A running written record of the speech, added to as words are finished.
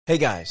Hey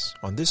guys,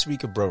 on this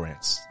week of Bro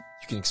Rants,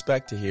 you can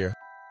expect to hear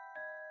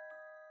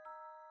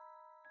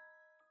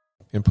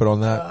input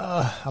on that.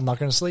 I'm not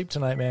going to sleep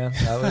tonight, man.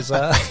 That was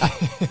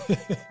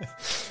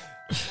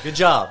good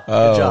job.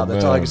 Oh, Good job.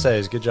 That's all I man. can say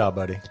is good job,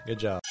 buddy. Good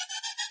job.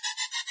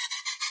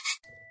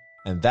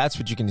 And that's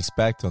what you can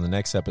expect on the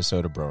next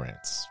episode of Bro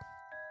Rants.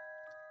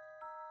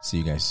 See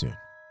you guys soon.